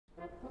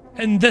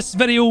In this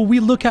video,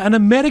 we look at an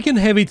American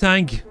heavy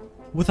tank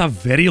with a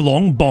very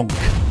long bonk.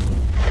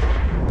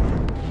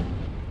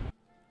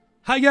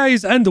 Hi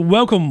guys, and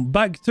welcome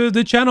back to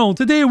the channel.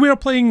 Today we are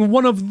playing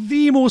one of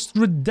the most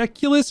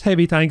ridiculous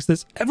heavy tanks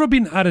that's ever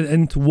been added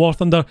into War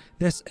Thunder.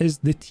 This is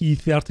the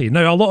T30.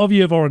 Now, a lot of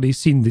you have already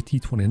seen the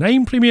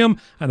T29 Premium,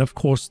 and of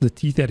course the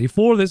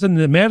T34 that's in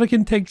the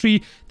American tech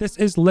tree. This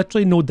is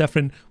literally no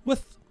different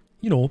with,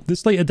 you know, the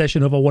slight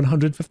addition of a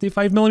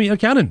 155mm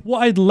cannon.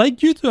 What I'd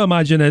like you to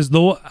imagine is,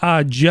 though,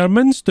 a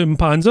German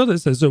Sturmpanzer.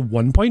 This is a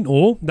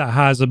 1.0 that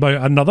has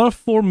about another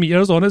 4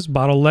 meters on its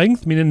barrel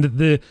length, meaning that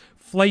the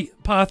flight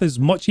path is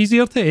much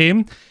easier to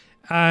aim,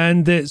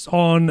 and it's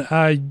on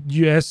a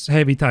US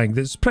heavy tank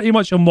that's pretty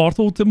much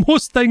immortal to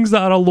most things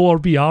that are a lower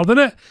BR than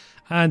it,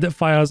 and it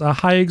fires a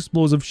high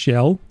explosive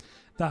shell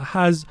that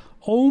has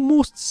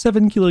almost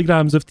 7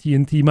 kilograms of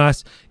TNT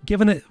mass,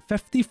 giving it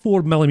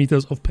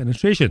 54mm of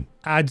penetration.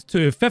 Add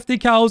 250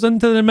 cals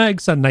into the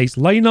mix, a nice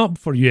lineup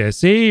for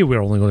USA.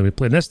 We're only going to be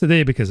playing this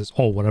today because it's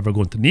all we're ever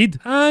going to need.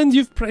 And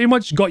you've pretty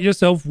much got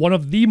yourself one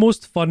of the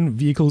most fun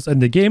vehicles in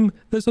the game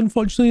that's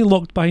unfortunately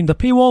locked behind a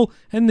paywall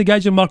in the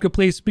gadget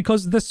marketplace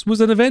because this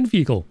was an event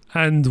vehicle.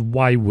 And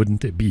why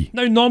wouldn't it be?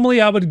 Now,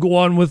 normally I would go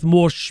on with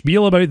more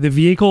spiel about the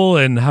vehicle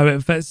and how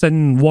it fits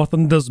in War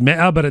Thunder's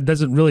meta, but it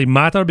doesn't really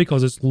matter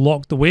because it's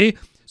locked away.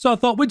 So I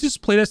thought we'd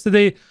just play this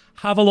today,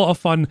 have a lot of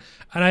fun,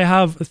 and I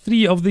have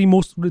 3 of the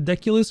most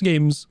ridiculous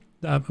games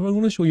that I'm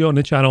going to show you on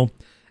the channel.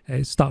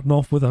 Starting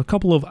off with a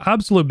couple of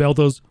absolute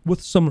belters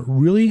with some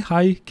really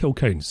high kill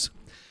counts,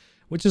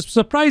 which is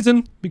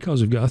surprising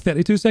because we've got a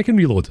 32-second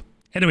reload.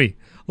 Anyway,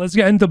 let's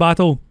get into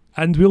battle,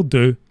 and we'll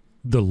do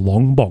the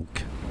long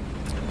bonk.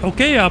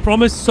 Okay, I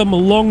promised some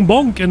long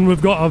bonk, and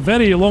we've got a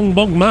very long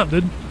bonk map,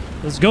 dude.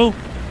 Let's go.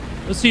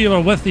 Let's see who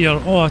we're with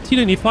here. Oh, a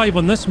T95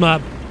 on this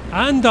map.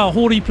 And a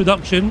whole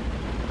reproduction.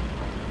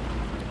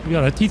 We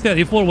got a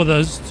T34 with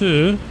us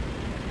too.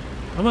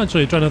 I'm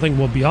actually trying to think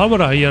what BR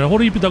we're at here. A whole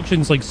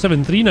reproduction's like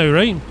 7.3 now,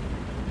 right?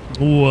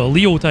 Oh,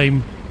 Leo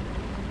time.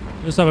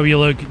 Let's have a wee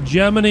look.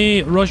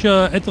 Germany,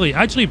 Russia, Italy.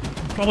 Actually,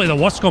 probably the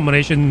worst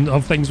combination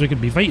of things we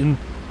could be fighting.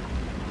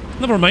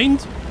 Never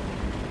mind.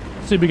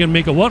 Let's see if we can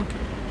make it work.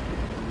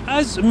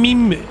 As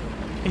meme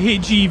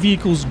HE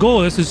vehicles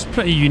go, this is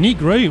pretty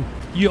unique, right?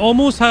 You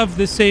almost have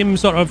the same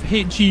sort of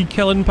HE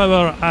killing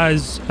power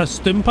as a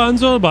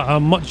Sturmpanzer, but a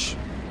much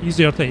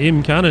easier to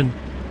aim cannon.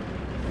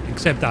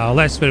 Except a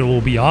less variable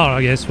BR,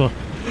 I guess, for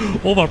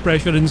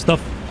overpressure and stuff.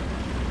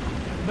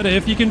 But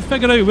if you can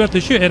figure out where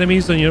to shoot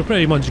enemies, then you're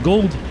pretty much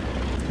gold.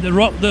 The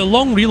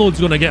long reload's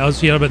going to get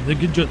us here, but the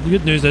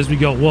good news is we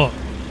got what?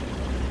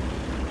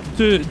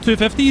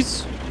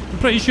 250s? I'm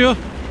pretty sure.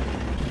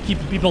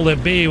 Keep people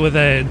at bay with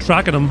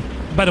tracking them.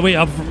 By the way,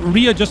 I've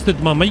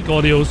readjusted my mic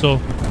audio, so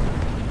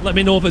let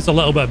me know if it's a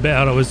little bit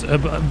better. I was a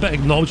bit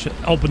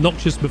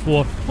obnoxious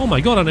before. Oh my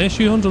god, an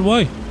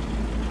SU-100Y.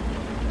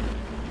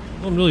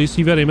 Don't really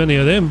see very many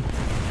of them.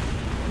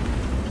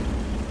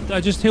 Did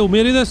I just Hail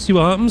Mary this? See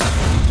what happens?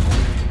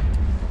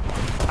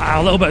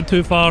 A little bit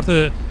too far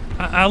to...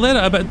 I let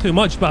it a bit too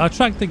much, but I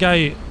tracked the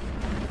guy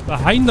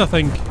behind, I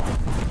think.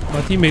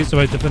 My teammate's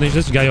about to finish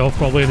this guy off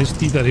probably in his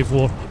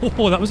T34.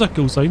 Oh, that was a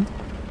cool sign.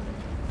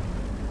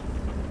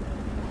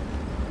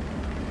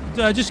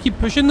 Did I just keep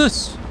pushing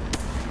this?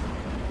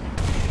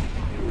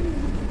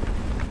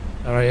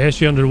 Alright,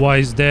 SU-100Y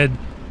is dead.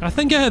 I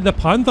think I hit the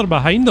Panther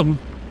behind him.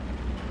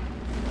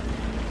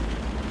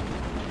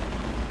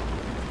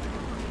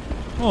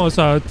 Oh, it's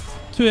a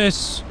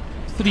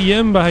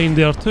 2S3M behind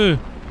there too.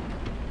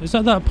 Is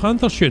that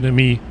Panther shooting at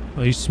me?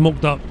 Oh, he's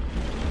smoked up.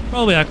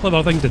 Probably a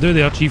clever thing to do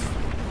there, Chief.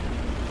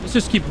 Let's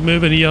just keep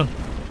moving here.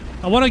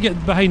 I want to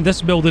get behind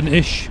this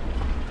building-ish.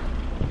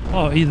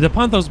 Oh, the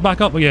Panther's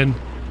back up again.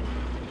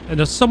 And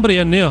there's somebody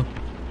in there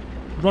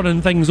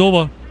running things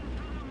over.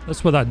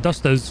 That's where that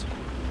dust is.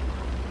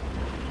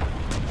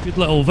 Good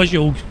little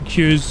visual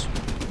cues.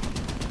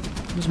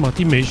 This is my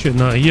teammate shooting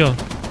at here.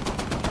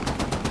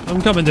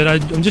 I'm coming, dude.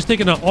 I'm just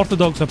taking an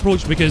orthodox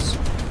approach because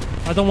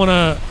I don't want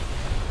to...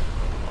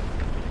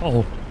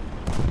 Uh-oh.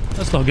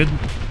 That's not good.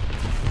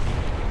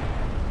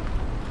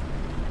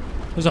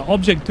 There's an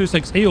Object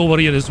 268 over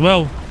here as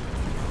well.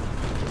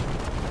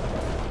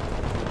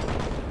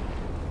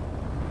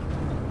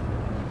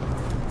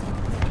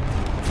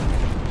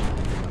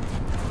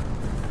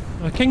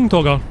 A King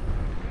Togger.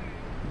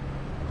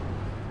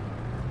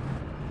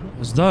 What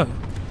was that?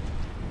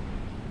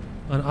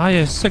 An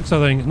IS-6,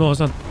 I think. No,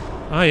 it's an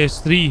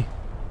IS-3.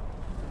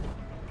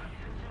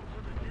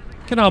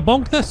 Can I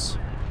bonk this?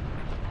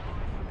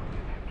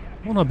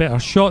 I want a better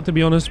shot, to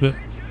be honest, but...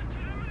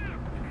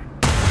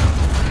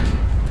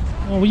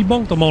 Oh, we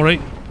bonked him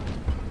alright.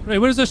 Right,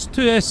 where's this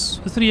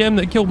 2S3M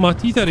that killed my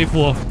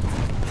T34?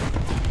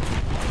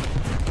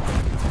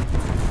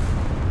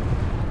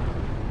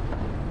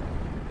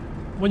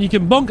 When you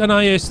can bonk an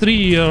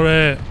IS-3,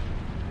 you're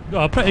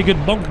got a pretty good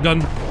bonk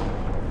gun.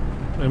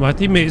 Right, my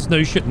teammate's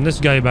now shooting this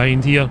guy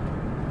behind here.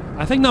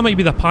 I think that might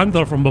be the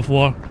Panther from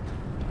before.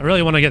 I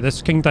really want to get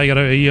this King Tiger out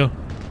of here.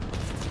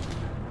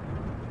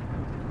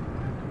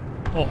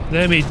 Oh, the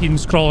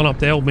M18's crawling up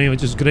to help me,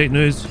 which is great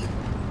news.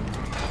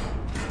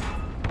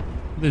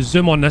 The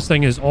zoom on this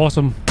thing is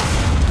awesome.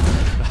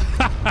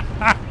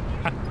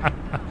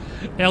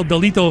 El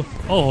Delito.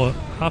 Oh,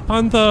 a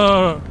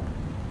Panther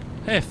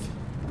F.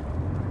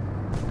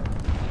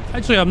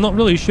 Actually, I'm not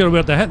really sure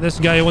where to hit this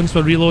guy once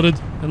we're reloaded.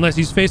 Unless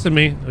he's facing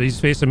me. Oh, he's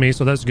facing me,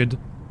 so that's good.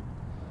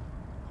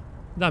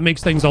 That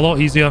makes things a lot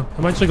easier.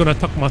 I'm actually going to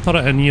tuck my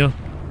turret in here.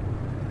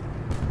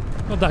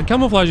 God, that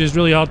camouflage is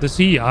really hard to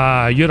see.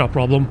 Ah, you're a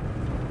problem.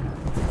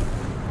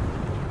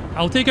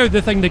 I'll take out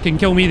the thing that can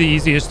kill me the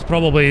easiest,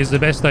 probably, is the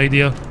best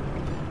idea.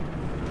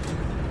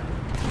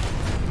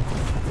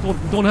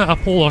 Don't hit a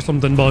pole or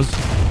something, Buzz.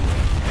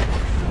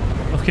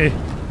 Okay.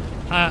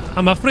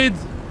 I'm afraid...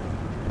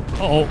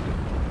 Uh-oh.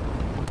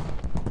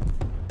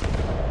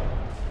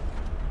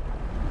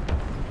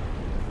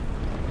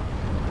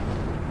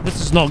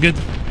 This is not good.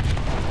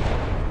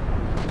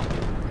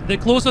 The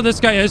closer this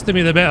guy is to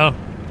me, the better.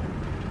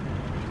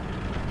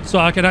 So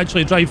I can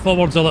actually drive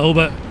forwards a little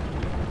bit.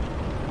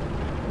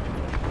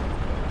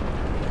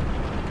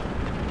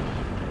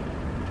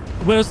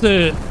 Where's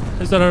the...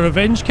 Is there a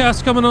revenge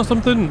cast coming or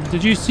something?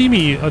 Did you see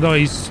me? Oh no,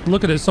 he's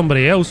looking at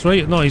somebody else,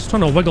 right? No, he's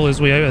trying to wiggle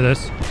his way out of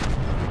this.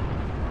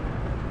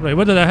 Right,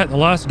 where did I hit the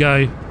last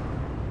guy?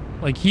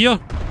 Like here?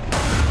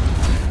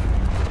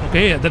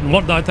 Okay, it didn't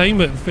work that time,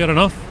 but fair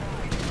enough.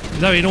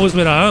 Now he knows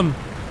where I am.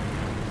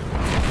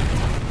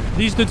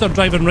 These dudes are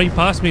driving right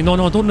past me. No,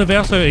 don't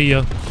reverse out of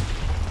here.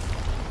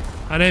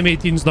 An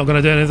M18's not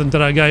going to do anything to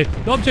that guy.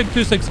 The Object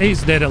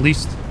 268's dead at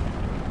least.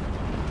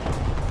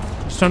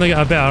 Just trying to get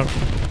a better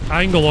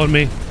angle on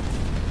me.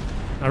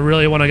 I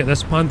really want to get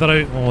this Panther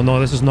out. Oh no,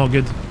 this is not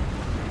good.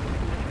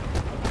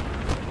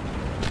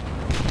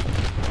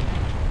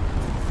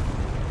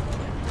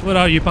 Where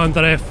are you,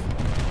 Panther F?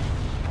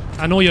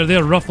 I know you're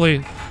there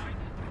roughly.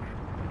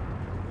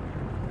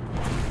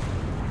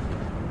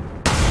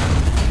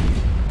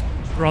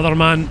 Brother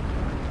man.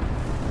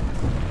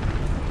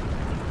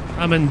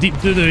 I'm in deep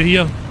doo-doo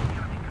here.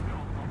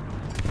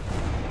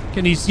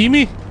 Can he see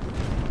me?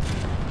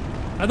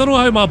 I don't know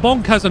how my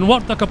bonk hasn't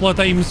worked a couple of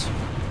times.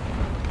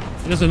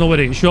 He doesn't know where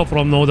to shot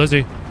from though, does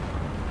he?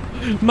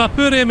 My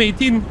poor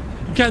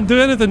M18 can't do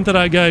anything to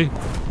that guy.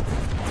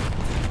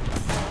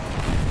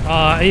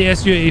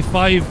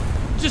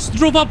 ASU-85 just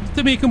drove up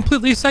to me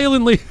completely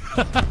silently.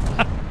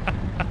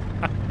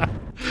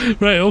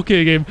 Right,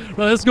 okay game.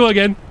 Right, let's go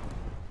again.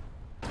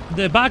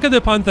 The back of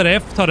the Panther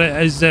F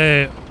turret is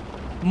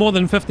more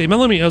than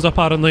 50mm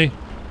apparently.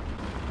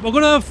 We're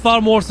going to have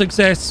far more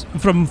success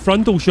from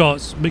frontal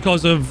shots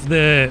because of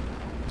the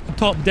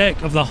top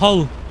deck of the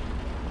hull.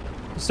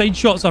 Side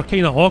shots are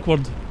kind of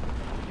awkward.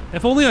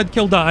 If only I'd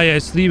killed that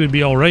IS-3 would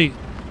be alright.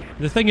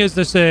 The thing is,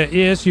 this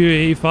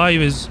ASU-85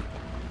 is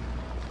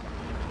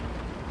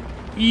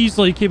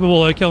easily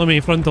capable of killing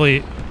me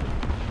frontally.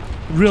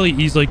 Really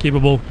easily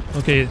capable.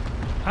 Okay,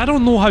 I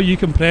don't know how you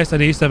compress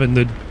an A7,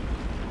 dude.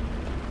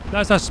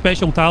 That's a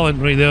special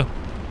talent right there.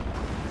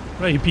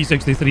 Right,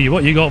 P63,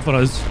 what you got for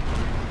us?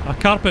 A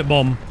carpet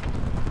bomb.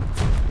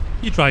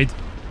 He tried.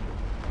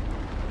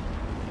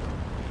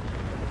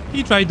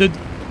 He tried, dude.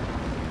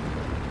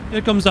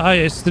 Here comes the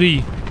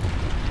IS-3.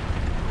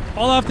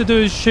 All I have to do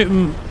is shoot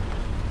him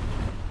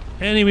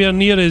anywhere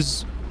near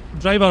his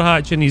driver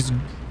hatch and he's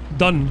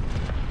done.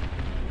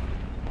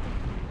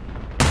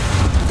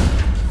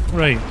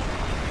 Right.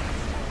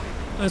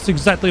 That's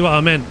exactly what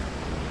I meant.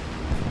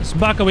 Let's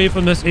back away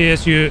from this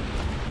ASU.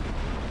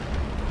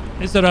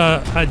 Is there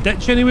a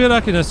ditch anywhere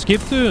I can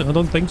escape to? I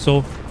don't think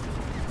so.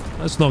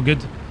 That's not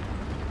good.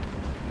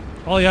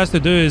 All he has to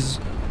do is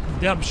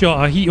derp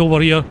shot a heat over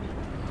here.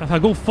 If I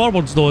go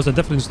forwards though, it's a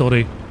different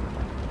story.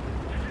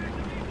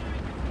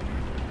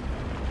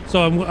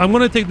 So I'm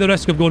going to take the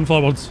risk of going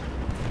forwards.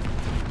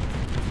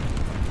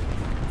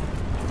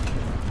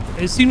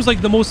 It seems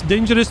like the most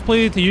dangerous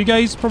play to you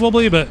guys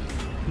probably, but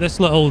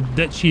this little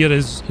ditch here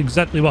is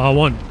exactly what I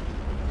want.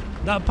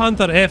 That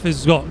Panther F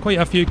has got quite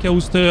a few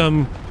kills too.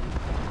 I'm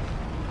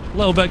a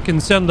little bit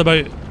concerned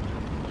about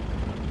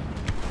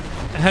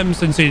him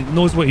since he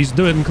knows what he's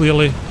doing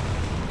clearly.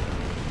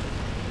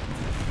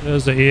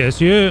 There's the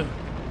ASU,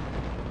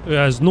 who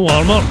has no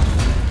armour.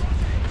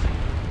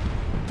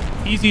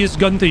 Easiest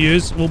gun to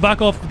use. We'll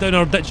back off down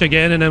our ditch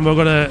again and then we're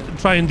going to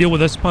try and deal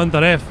with this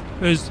Panther F,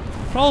 who's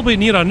probably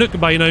near a nuke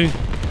by now,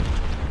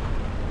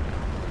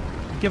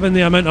 given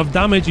the amount of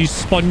damage he's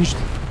sponged.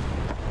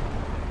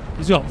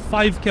 He's got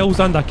 5 kills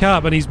and a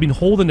cap and he's been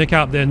holding the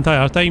cap the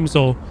entire time,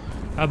 so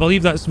I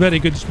believe that's very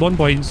good spawn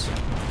points.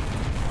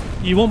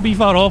 You won't be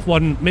far off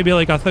one, maybe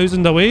like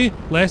 1,000 away,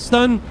 less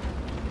than.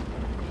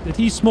 Did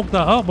he smoke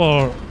that up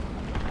or...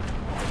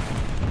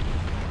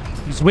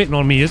 He's waiting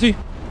on me, is he?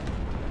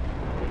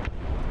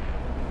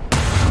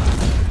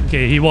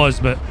 Okay, he was,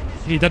 but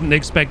he didn't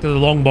expect the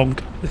long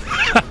bonk.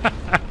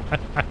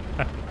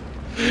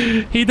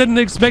 He didn't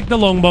expect the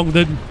long bonk,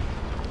 dude.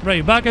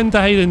 Right, back into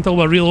hide until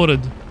we're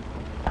reloaded.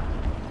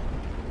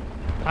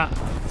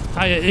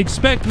 I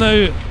expect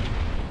now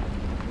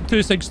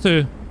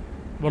 262.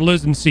 We're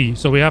losing C,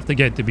 so we have to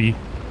get to B.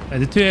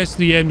 The two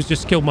S3Ms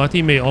just killed my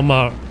teammate on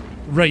my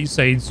right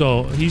side,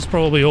 so he's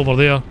probably over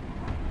there.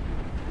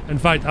 In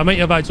fact, I might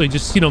have actually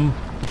just seen him.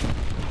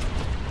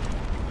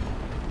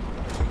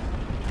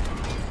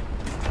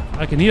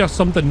 I can hear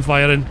something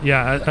firing.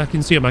 Yeah, I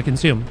can see him. I can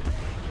see him.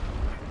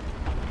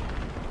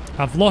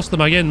 I've lost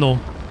him again, though.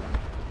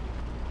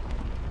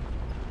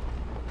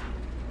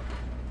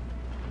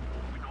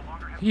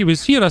 He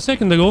was here a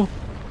second ago.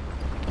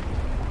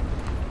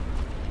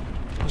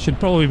 I should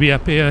probably be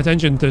paying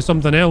attention to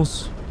something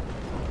else.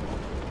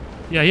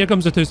 Yeah, here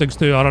comes the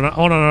 262 on an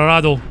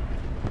Arado.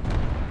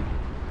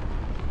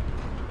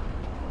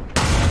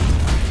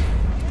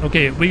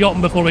 Okay, we got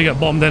him before we get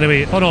bombed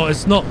anyway. Oh no,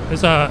 it's not. It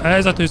is a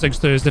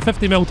 262. It's the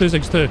 50mm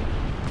 262.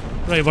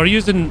 Right, we're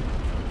using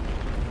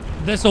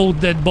this old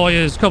dead boy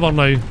as cover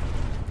now.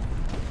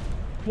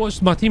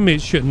 What's my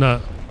teammates shooting at?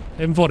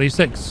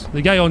 M46.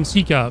 The guy on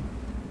C-cap.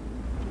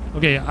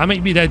 Okay, I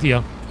might be dead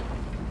here.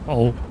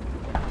 Uh-oh.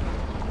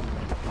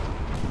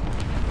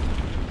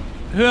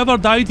 Whoever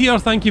died here,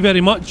 thank you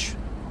very much.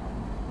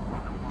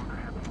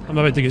 I'm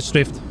about to get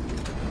strafed.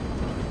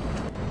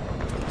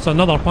 It's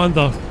another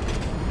Panther.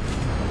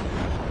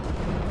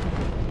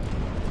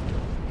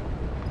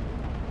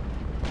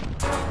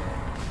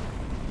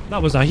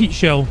 That was a heat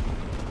shell.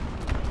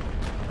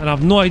 And I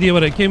have no idea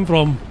where it came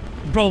from.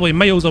 Probably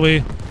miles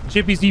away.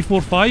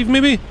 JPC-45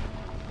 maybe?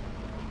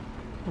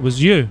 It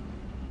was you.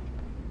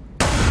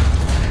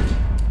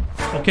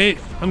 Okay,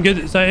 I'm good.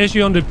 It's a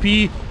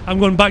SU-100P. I'm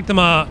going back to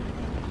my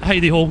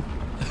hidey hole.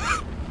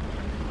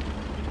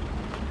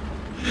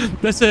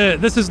 This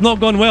has not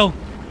gone well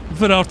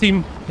for our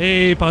team.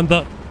 Hey,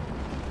 Panda.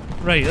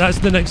 Right, that's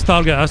the next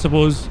target, I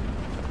suppose.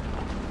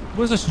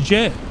 Where's this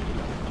jet?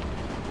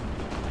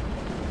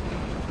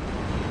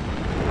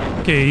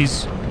 Okay,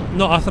 he's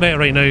not a threat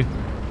right now.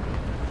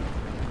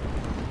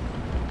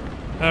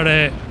 Our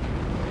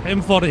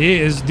M48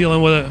 is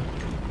dealing with it.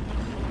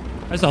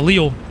 It's a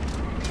Leo.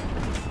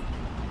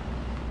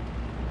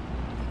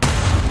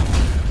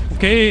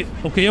 Okay.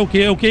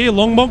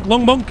 Long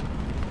bunk.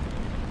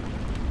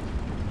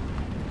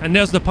 And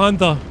there's the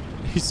Panther.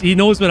 He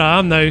knows where I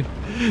am now.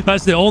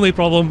 That's the only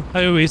problem.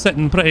 How are we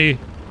sitting pretty?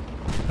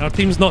 Our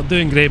team's not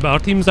doing great, but our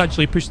team's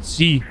actually pushed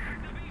C.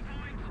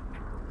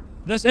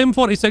 This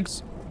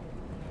M46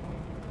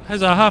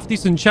 has a half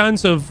decent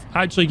chance of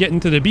actually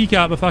getting to the B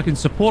cap if I can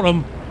support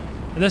him.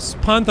 And this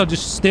Panther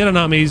just staring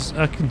at me is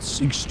an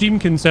extreme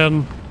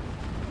concern.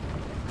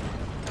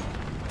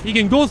 He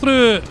can go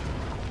through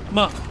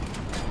my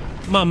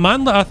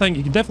manlet, I think.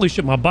 He can definitely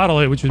shoot my barrel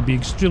out, which would be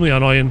extremely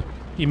annoying.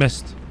 He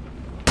missed.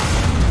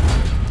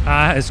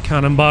 Ah, his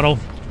cannon barrel.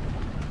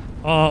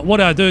 What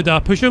do I do? Do I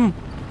push him?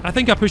 I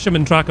think I push him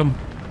and track him.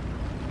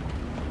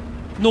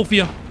 No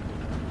fear.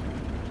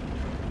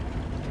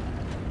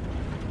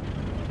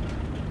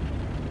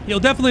 He'll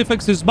definitely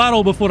fix his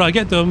barrel before I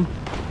get to him.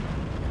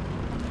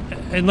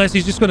 Unless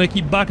he's just going to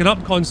keep backing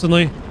up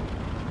constantly.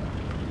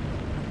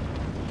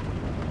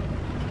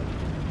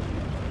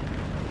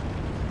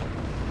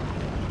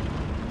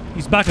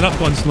 He's backing up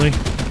constantly.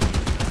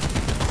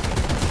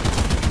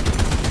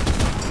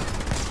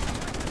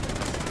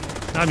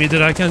 Damn you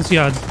did, I can't see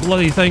a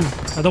bloody thing.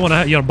 I don't want to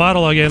hit your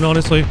barrel again,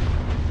 honestly.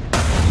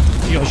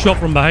 You got shot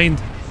from behind.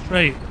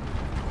 Right.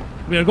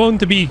 We are going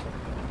to be...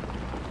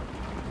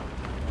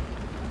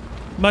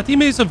 My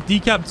teammates have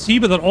decapped C,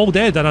 but they're all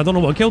dead, and I don't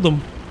know what killed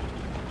them.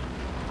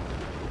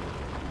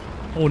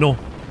 Oh no.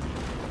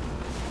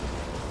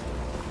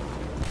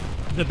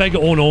 The big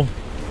oh no.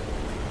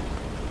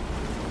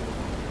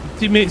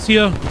 Teammates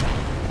here.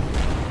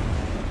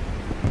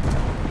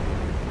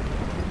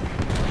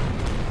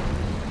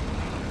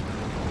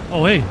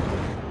 Oh hey.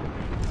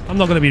 I'm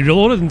not going to be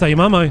reloaded in time,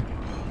 am I?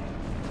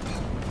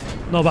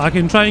 No, but I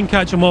can try and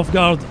catch him off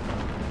guard.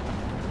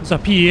 It's a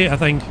P8, I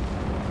think.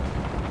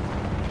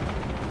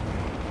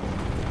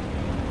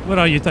 Where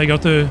are you, Tiger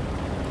 2?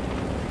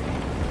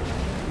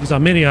 He's a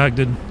maniac,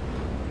 dude.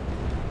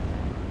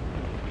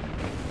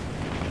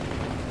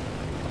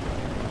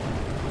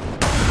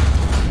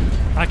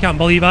 I can't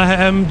believe I hit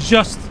him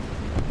just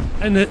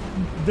in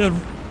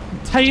the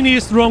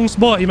tiniest wrong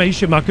spot. He might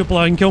shoot my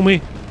cupola and kill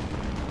me.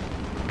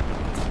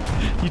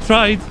 He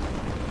tried.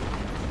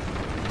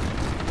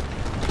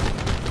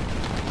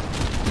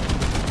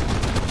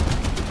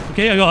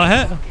 Okay, I got a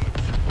hit.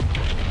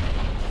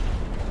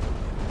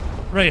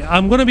 Right,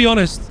 I'm gonna be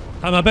honest.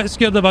 I'm a bit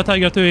scared of a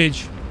Tiger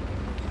 2H.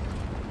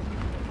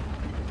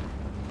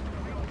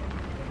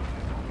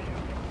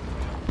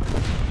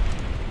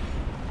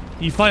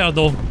 He fired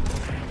though.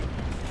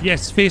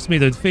 Yes, face me,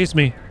 dude. Face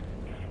me.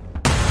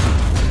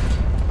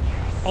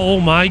 Oh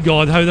my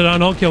god, how did I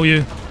not kill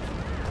you?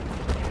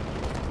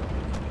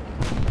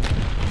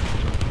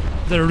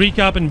 They're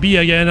recapping B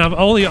again. I've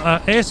only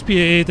got a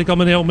SPA to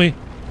come and help me.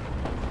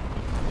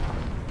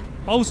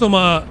 Also,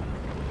 my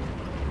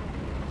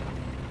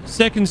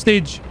second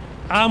stage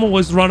ammo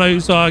was run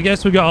out, so I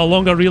guess we got a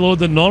longer reload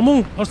than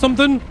normal or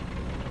something.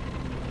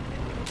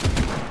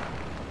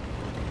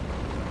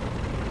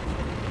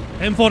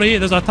 M48,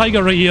 there's a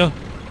Tiger right here.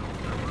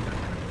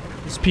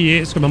 This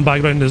P8's coming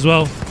back round as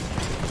well.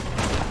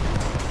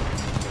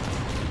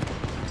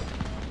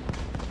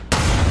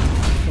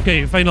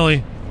 Okay,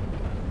 finally.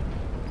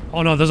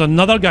 Oh no, there's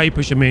another guy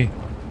pushing me.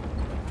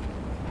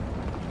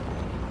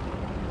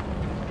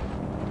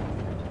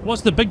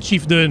 What's the big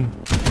chief doing?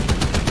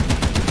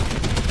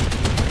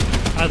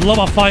 I'd love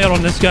a fire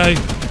on this guy.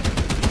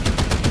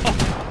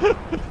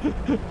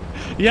 Oh.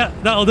 Yeah,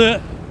 that'll do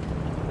it.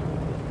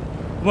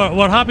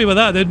 We're happy with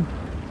that, dude.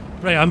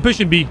 Right, I'm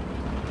pushing B.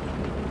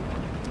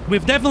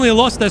 We've definitely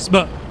lost this,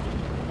 but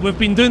we've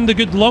been doing the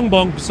good long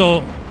bonk,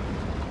 so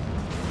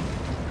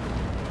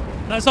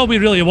that's all we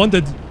really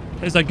wanted,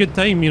 is a good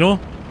time, you know?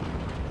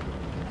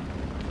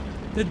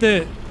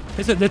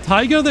 Is it the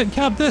tiger that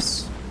capped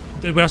this?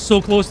 We're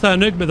so close to a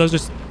nuke, but there's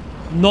just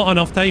not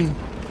enough time.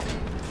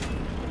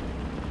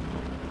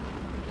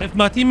 If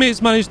my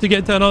teammates managed to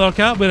get to another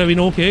cap, we'd have been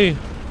okay.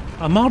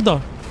 A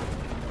murder.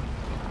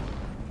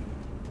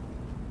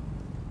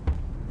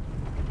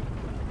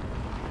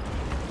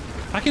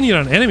 I can hear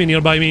an enemy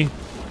nearby me.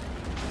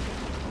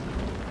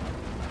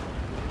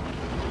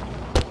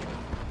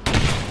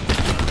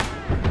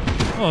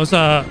 Oh, it's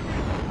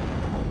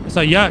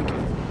a yak.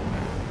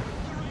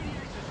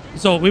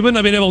 So we wouldn't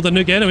have been able to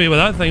nuke anyway with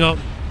that thing up.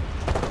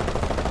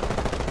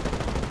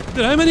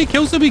 Dude, how many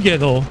kills did we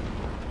get though?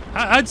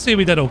 I'd say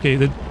we did okay,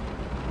 dude.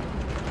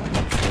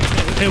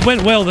 It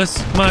went well this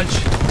match.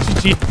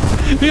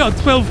 GG. We got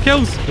 12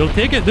 kills. We'll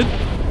take it, dude.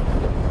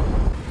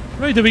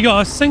 Right, we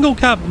got a single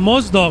cap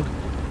Mozdog.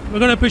 We're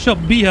gonna push up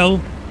B hill,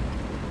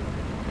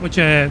 which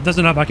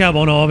doesn't have a cap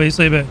on it,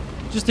 obviously, but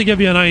just to give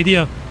you an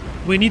idea,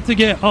 we need to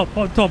get up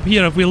top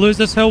here. If we lose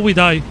this hill, we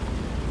die.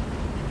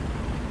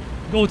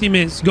 Go,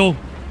 teammates, go.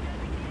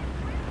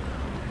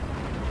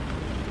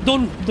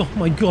 Don't. Oh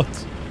my god.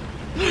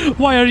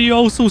 Why are you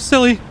all so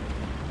silly?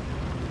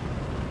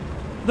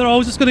 They're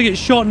all just gonna get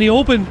shot in the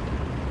open.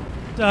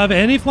 Do I have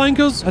any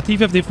flankers? A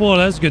T54,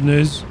 that's good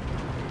news.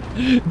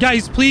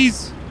 Guys,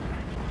 please.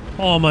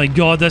 Oh my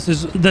god, this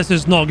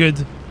is not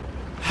good.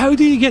 How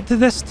do you get to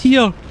this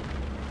tier?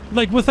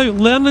 Like, without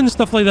learning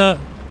stuff like that?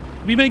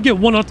 We might get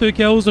 1 or 2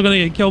 kills. We're gonna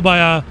get killed by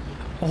a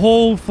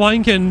whole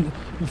flanking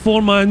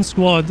 4-man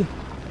squad.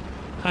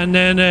 And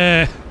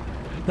then,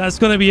 that's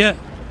gonna be it.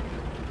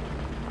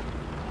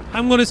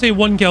 I'm gonna say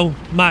 1 kill,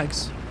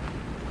 max.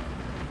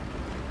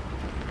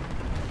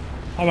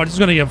 Oh, we're just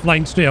gonna get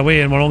flanked straight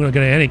away and we're not gonna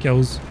get any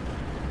kills.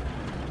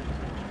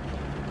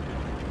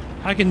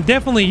 I can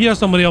definitely hear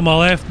somebody on my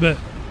left, but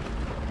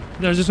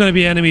there's just gonna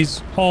be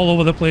enemies all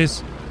over the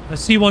place. I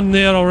see one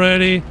there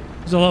already.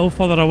 He's a little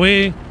further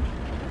away.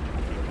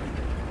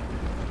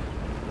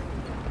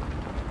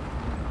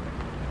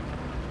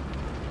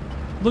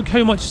 Look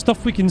how much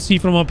stuff we can see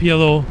from up here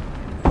though.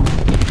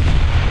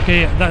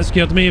 Okay, that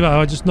scared me, but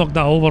I just knocked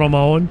that over on my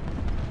own.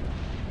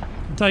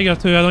 Tiger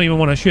 2, I don't even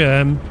want to shoot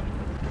him.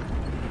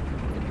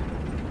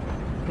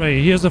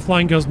 Right, here's the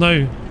flankers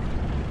now.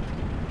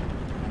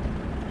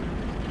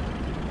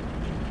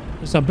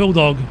 It's a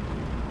bulldog.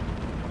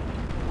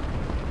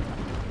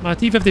 My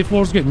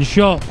T54's getting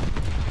shot.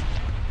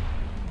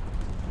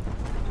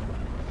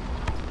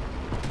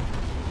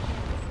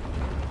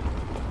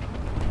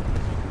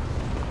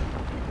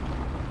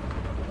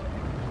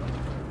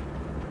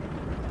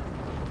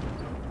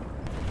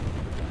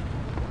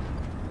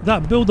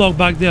 That bulldog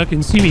back there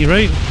can see me,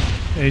 right?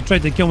 Yeah, he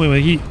tried to kill me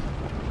with heat.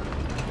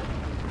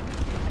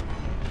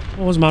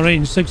 What was my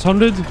range?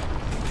 600? I'm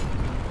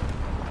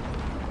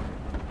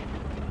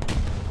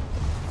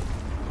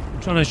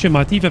trying to shoot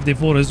my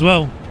T54 as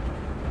well.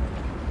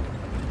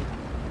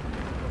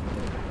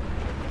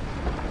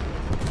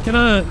 Can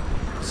I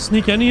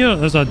sneak in here?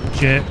 There's a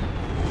jet.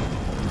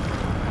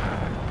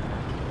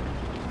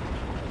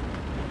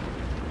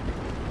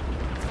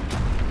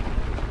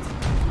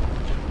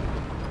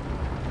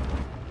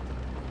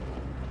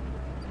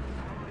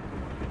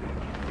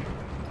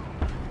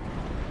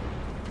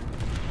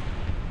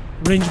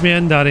 Range me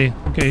in, daddy.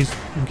 Okay,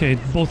 okay.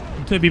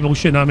 Two people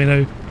shooting at me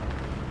now.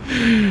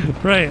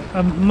 Right,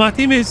 my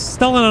teammate's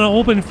still in an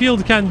open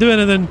field, can't do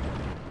anything.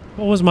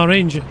 What was my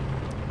range?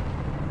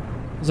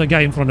 There's a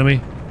guy in front of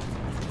me.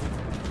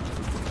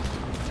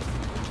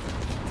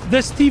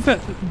 This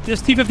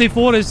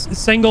T54 is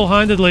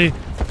single-handedly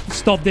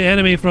stopped the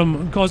enemy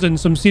from causing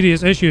some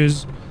serious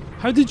issues.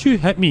 How did you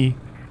hit me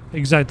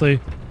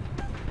exactly?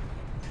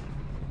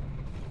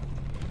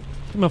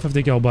 Give me a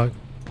 50 kill back.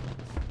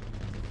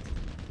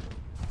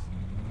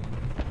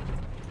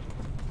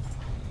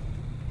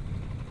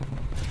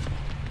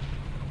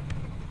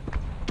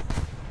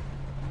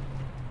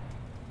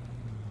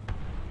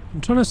 I'm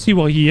trying to see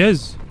what he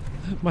is.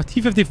 My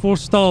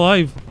T54's still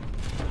alive.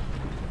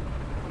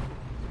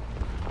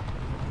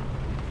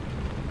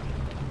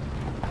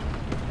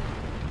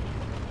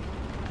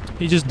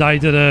 He just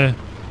died to the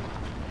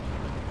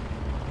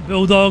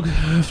bulldog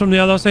from the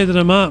other side of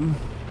the map.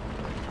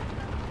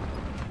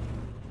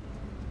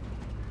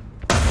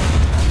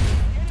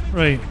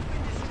 Right.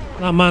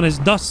 That man is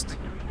dust.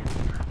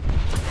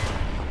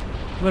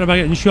 Where am I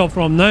getting shot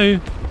from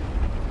now?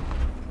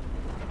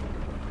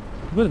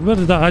 Where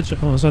did that actually...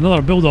 Oh, it's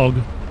another bulldog.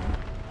 The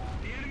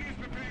enemy is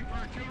preparing for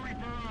artillery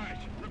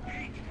barrage.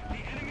 Repeat,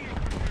 the enemy is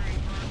preparing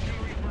for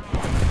artillery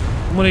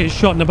barrage. I'm gonna get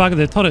shot in the back of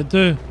the turret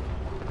too.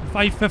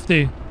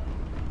 550.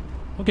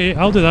 Okay,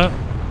 I'll do that.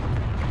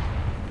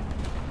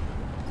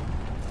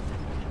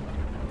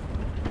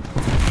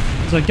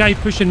 There's a guy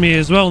pushing me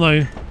as well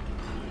now.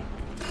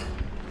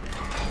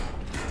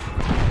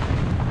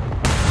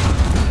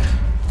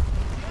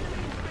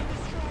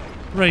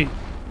 Right.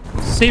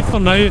 Safe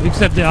for now,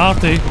 except the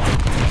RT.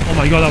 Oh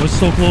my god, that was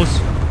so close.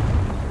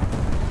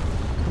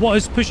 What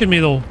is pushing me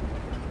though?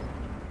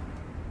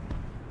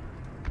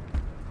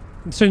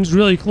 It sounds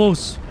really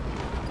close.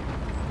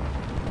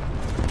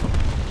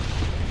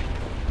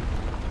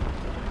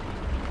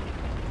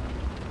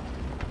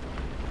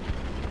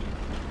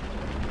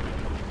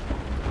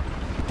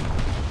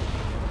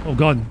 Oh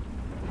god.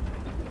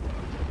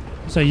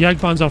 It's a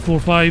Jagdpanzer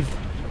 4.5.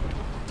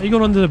 Are you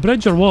going under the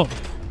bridge or what?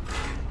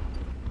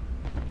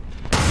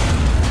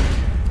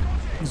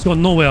 It's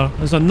gone nowhere.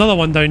 There's another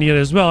one down here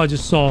as well I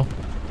just saw.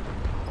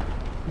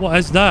 What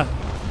is that?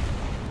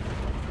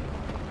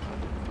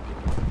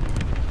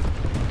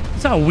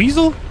 Is that a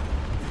weasel?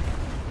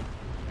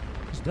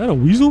 Is that a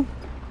weasel?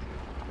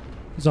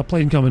 There's a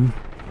plane coming.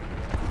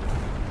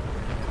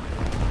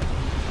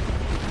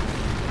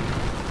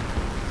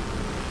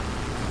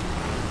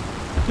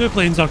 Two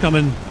planes are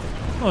coming.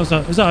 Oh, is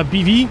that a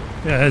BV?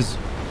 Yeah, it is.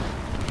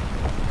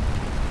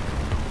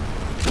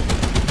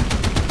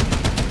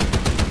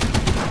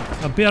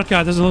 A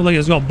Bearcat doesn't look like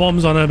it's got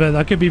bombs on it, but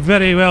that could be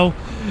very well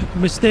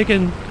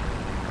mistaken.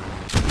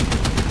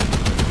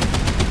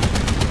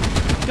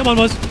 Come on,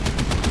 Buzz.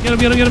 Get him,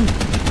 get him, get him.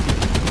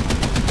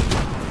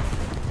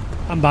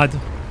 I'm bad.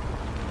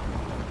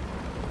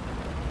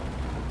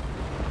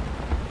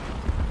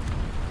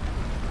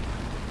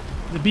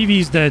 The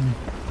BV's dead.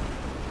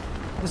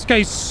 This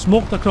guy's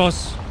smoked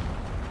across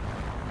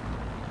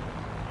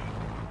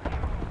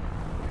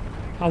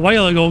a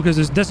while ago because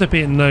it's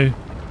dissipating now.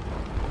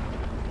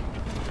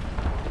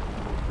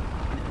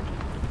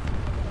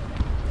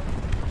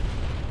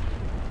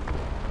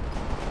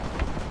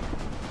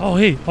 Oh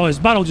hey, oh his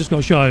barrel just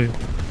got shot out.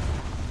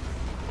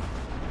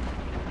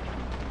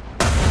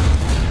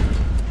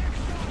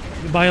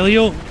 Goodbye,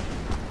 Leo.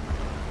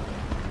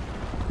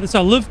 It's a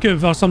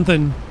Luvkiv or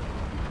something.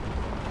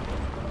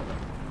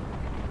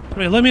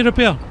 Right, let me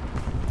repair.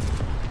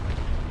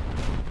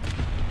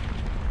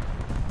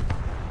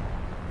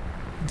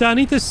 Do I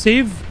need to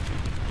save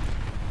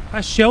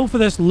a shell for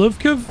this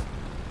Luvkiv?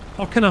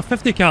 Or can I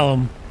 50 cal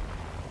him?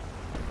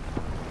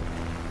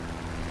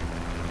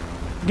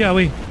 Get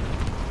away.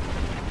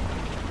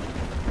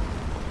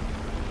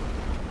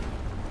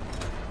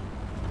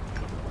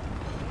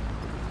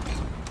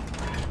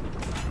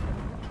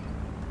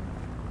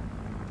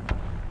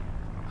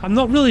 I'm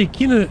not really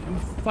keen on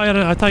firing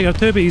at a Tiger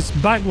 2, but he's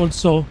backwards,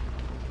 so...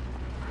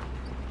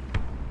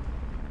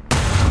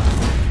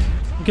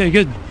 Okay,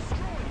 good.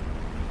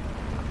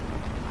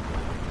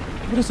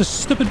 What is this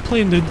stupid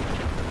plane, dude?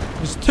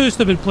 There's two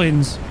stupid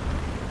planes.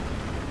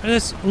 And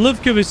this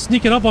Luvkiv is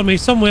sneaking up on me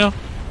somewhere.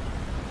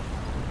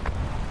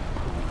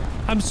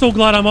 I'm so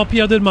glad I'm up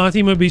here, dude. My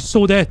team would be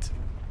so dead.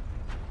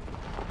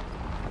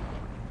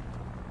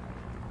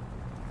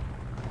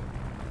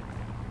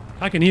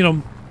 I can hear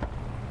him.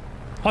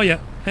 Oh yeah,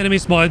 enemy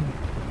spotted.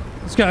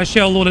 Let's get a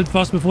shell loaded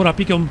first before I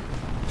peek him.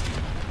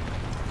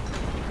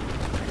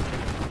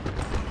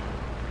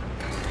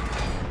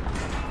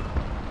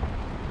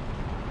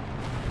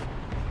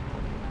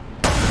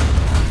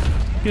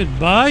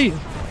 Goodbye.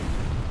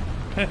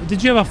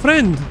 Did you have a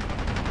friend?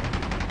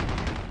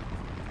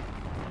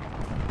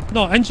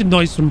 No, engine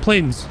noise from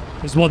planes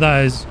is what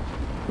that is.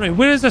 Right,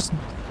 where is this?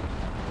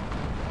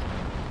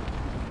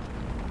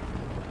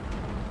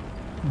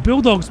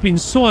 Bulldog's been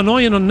so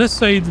annoying on this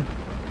side.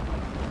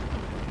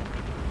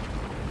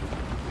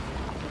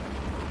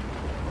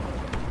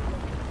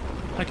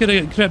 I could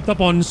have crept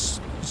up on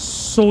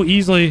so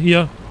easily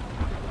here.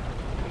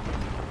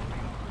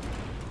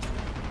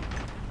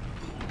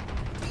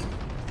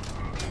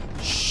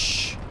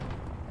 Shh.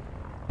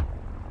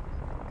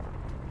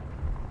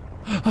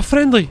 A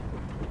friendly.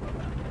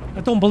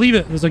 I don't believe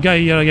it. There's a guy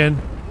here again.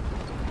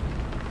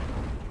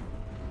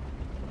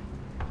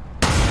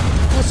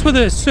 What's with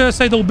the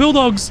suicidal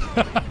bulldogs?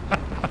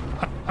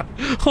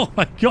 Oh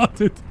my god,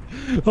 dude.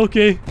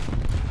 Okay.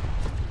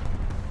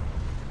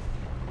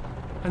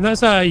 And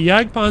that's a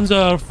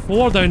Jagdpanzer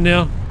 4 down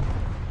there.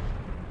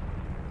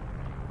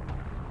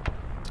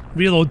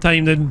 Reload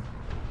time, then.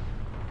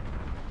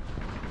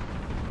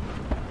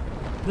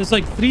 There's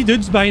like 3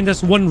 dudes behind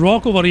this one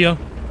rock over here.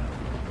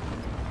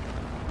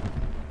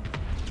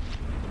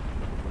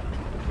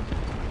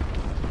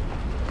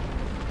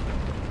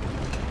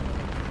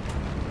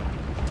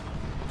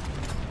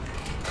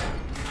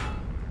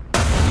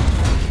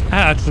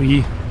 At a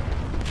tree.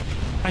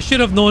 I should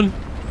have known.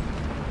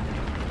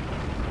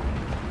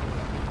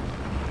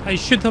 I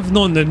should have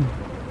known then.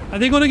 Are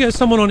they going to get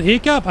someone on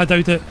ACAP? I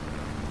doubt it.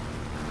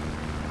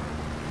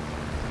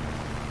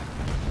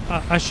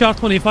 A Shark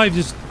 25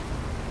 just...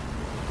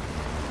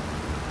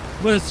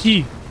 Where is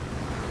he?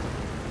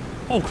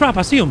 Oh crap,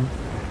 I see him.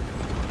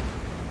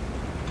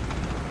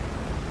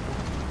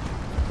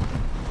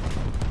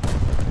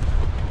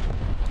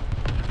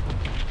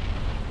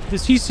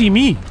 Does he see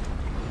me?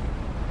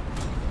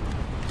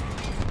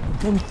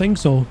 I don't think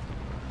so.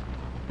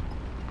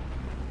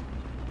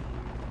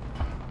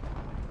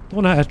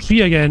 Don't hit a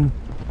tree again.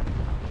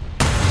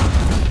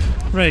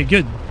 Right,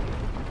 good.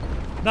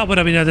 That would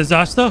have been a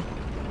disaster.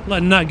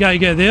 Letting that guy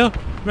get there.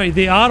 Right,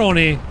 they are on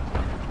A.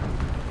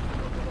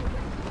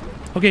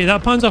 Okay,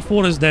 that Panzer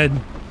IV is dead.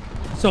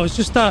 So it's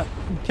just that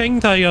King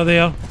Tiger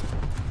there.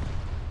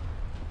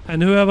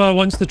 And whoever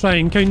wants to try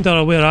and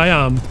counter where I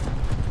am.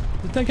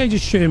 Did that guy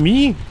just shoot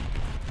me?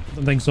 I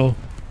don't think so.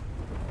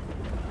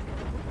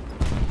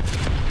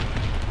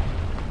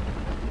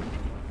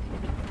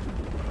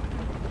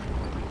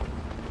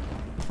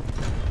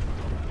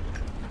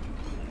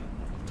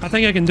 I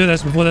think I can do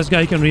this before this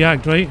guy can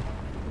react, right?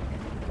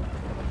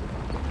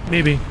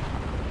 Maybe.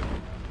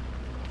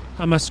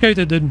 I'm a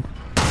scouted dude.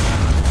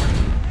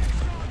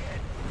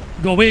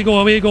 Go away, go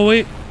away, go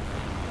away.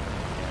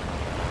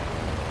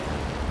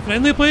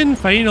 Friendly plane?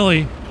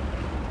 Finally.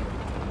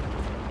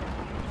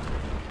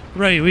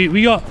 Right,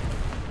 we got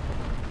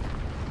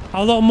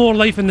a lot more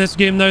life in this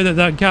game now that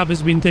that cap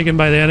has been taken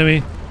by the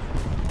enemy.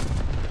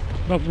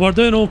 But we're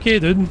doing okay,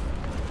 dude.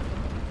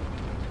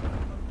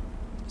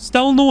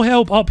 Still no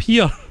help up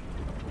here.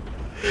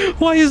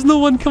 Why is no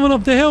one coming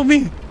up to help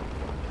me?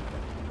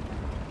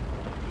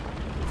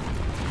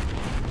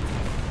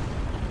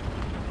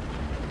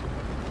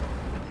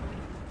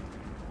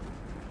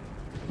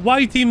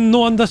 Why team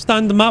no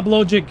understand the map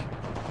logic?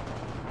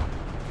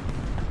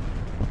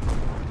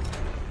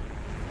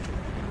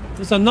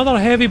 There's another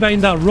heavy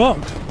behind that rock.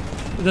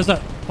 There's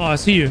a... Oh, I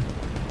see you.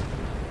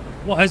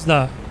 What is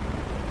that?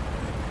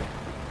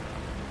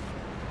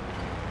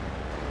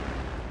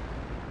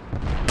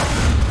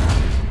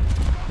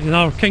 There's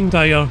another King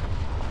Tiger.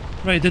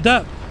 Right, did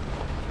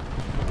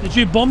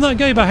you bomb that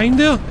guy behind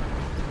there?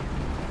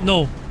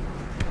 No.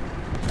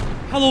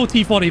 Hello,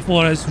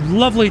 T34. It's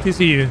lovely to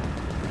see you.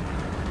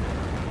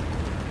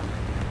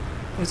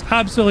 It's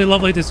absolutely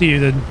lovely to see you,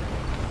 dude.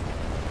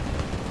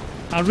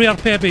 A rare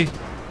Pepe.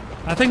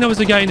 I think that was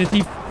the guy in the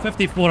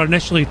T54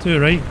 initially too,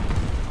 right?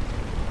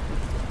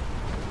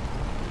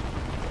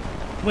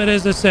 Where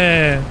is this,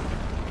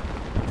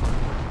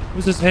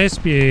 where's this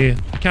SPA?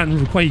 I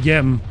can't quite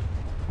get him.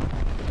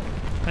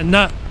 And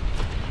that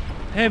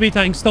heavy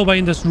tank's still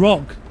behind this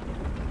rock.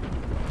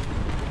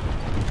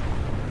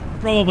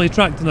 Probably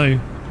tracked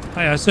now,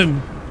 I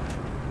assume.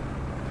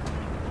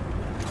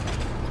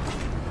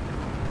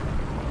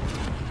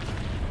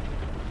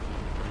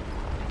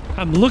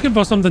 I'm looking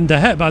for something to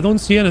hit, but I don't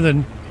see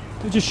anything.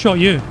 Who just shot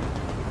you?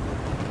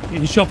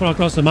 You're shot from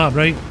across the map,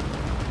 right?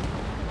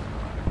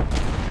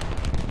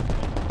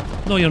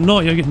 No, you're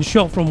not. You're getting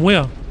shot from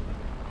where?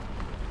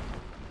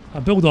 A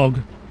bulldog.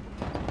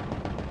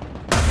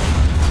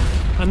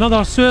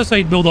 Another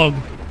suicide bulldog.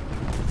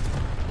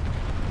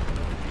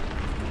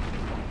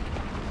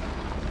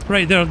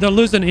 Right, they're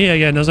losing A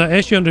again. There's a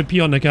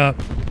SU-100P on the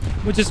cap.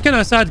 Which is kind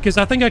of sad, because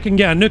I think I can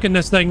get a nuke in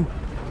this thing.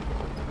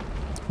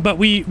 But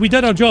we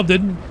did our job,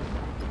 dude.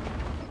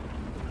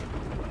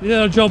 We did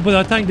our job with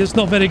a tank that's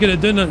not very good at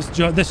doing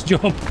this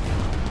job.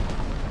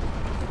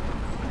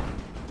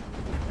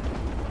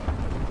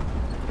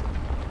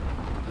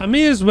 I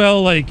may as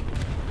well, like,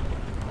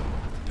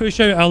 push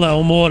out a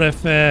little more if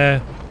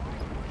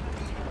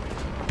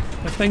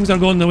things are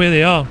going the way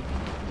they are.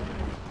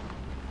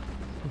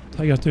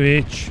 Tiger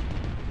 2H.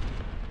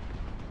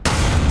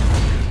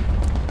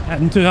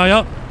 Hitting too high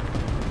up.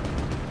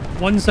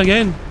 Once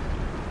again.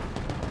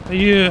 Are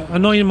you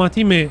annoying my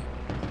teammate?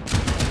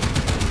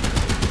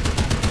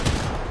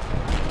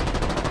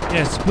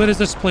 Yes, where is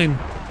this plane?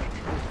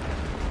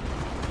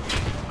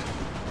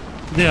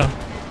 There.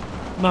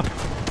 Map.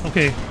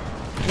 Okay.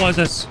 What is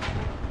this?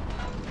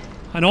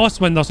 An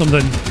Ostwind or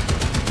something?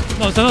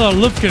 No, it's another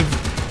Lufkiv.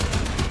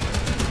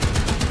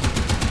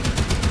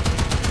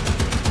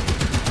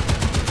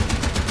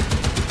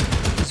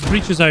 This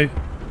breach is out.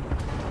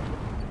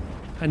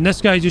 And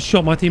this guy just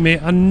shot my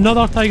teammate.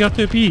 Another Tiger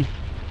 2P.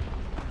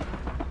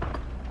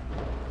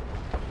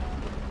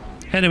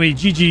 Anyway,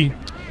 GG.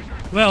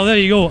 Well, there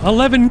you go.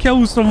 11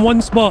 kills from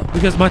one spot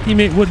because my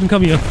teammate wouldn't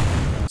come here.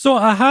 So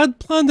I had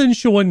planned on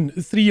showing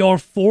 3 or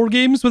 4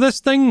 games with this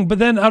thing, but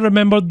then I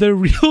remembered the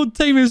reload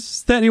time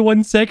is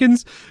 31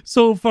 seconds.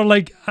 So for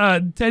like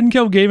a 10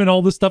 kill game and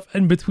all the stuff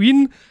in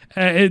between,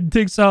 it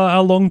takes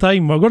a long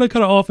time. We're going to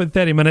cut it off at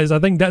 30 minutes. I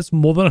think that's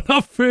more than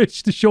enough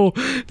footage to show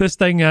this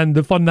thing and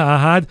the fun that I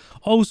had.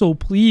 Also,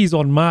 please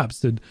on maps,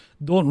 dude,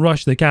 don't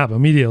rush the cap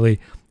immediately.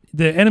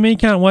 The enemy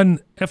can't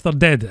win if they're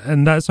dead,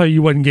 and that's how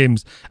you win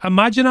games.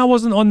 Imagine I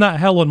wasn't on that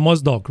hill on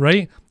Mozdok,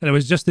 right? And it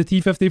was just the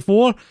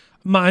T54.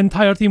 My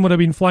entire team would have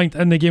been flanked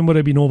and the game would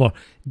have been over.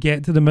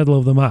 Get to the middle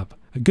of the map.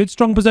 A good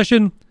strong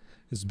position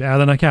is better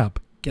than a cap.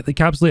 Get the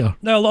caps later.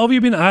 Now, a lot of you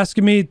have been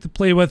asking me to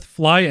play with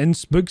Fly and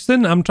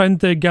Spookston. I'm trying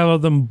to gather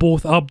them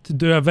both up to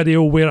do a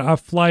video where I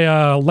fly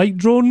a light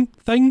drone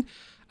thing,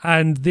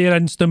 and they're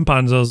in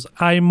Sturmpanzers.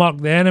 I mark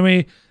the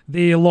enemy.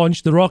 They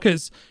launch the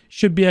rockets.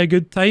 Should be a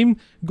good time.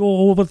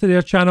 Go over to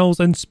their channels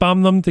and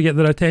spam them to get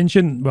their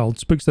attention. Well,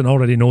 Spookston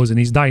already knows and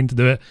he's dying to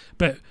do it.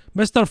 But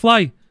Mr.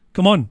 Fly,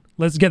 Come on,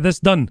 let's get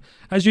this done.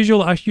 As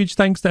usual, a huge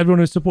thanks to everyone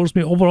who supports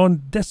me over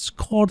on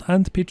Discord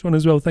and Patreon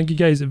as well. Thank you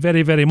guys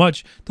very, very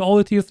much. To all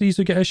the tier 3s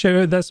who get a shout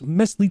out, that's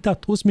Miss Lita,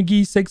 Toast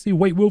McGee, Sexy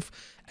White Wolf,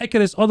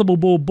 Icarus, Audible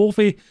Bo,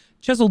 Boffy,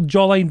 Chiseled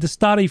Jawline,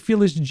 Destari,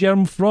 Fearless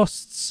Germ,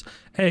 Frosts,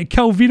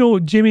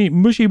 Calvino, Jamie,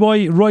 Mushy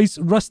Boy, Royce,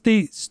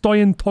 Rusty,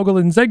 Stoyan, Toggle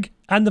and Zig.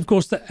 And of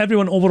course to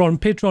everyone over on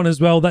Patreon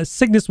as well. That's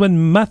Cygnus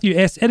Win, Matthew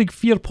S, Eric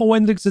Fear, Paul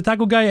Hendricks, The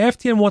Taco Guy,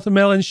 FTN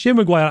Watermelon, Shane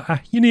Maguire,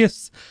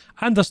 Ahunius,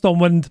 Anderstorm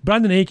Wind,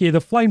 Brandon AK, The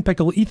Flying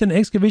Pickle, Ethan,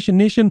 Excavation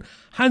Nation,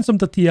 Handsome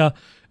Tatia,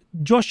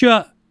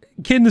 Joshua,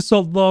 Kane the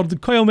Salt Lord,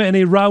 Coil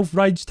Metany, Ralph,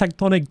 Raj,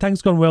 Tectonic,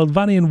 Tanks Gone Wild,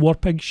 Vanny and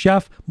Warpig,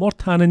 Shaft,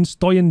 Mortanen,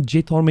 Stoyan,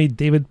 J Tormy,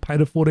 David,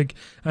 Pyrophoric,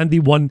 and the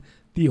one,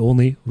 the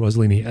only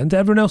Rosalini. And to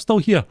everyone else still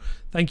here,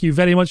 thank you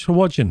very much for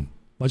watching.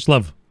 Much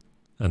love,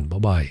 and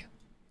bye-bye.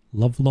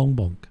 Love Long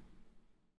Bonk.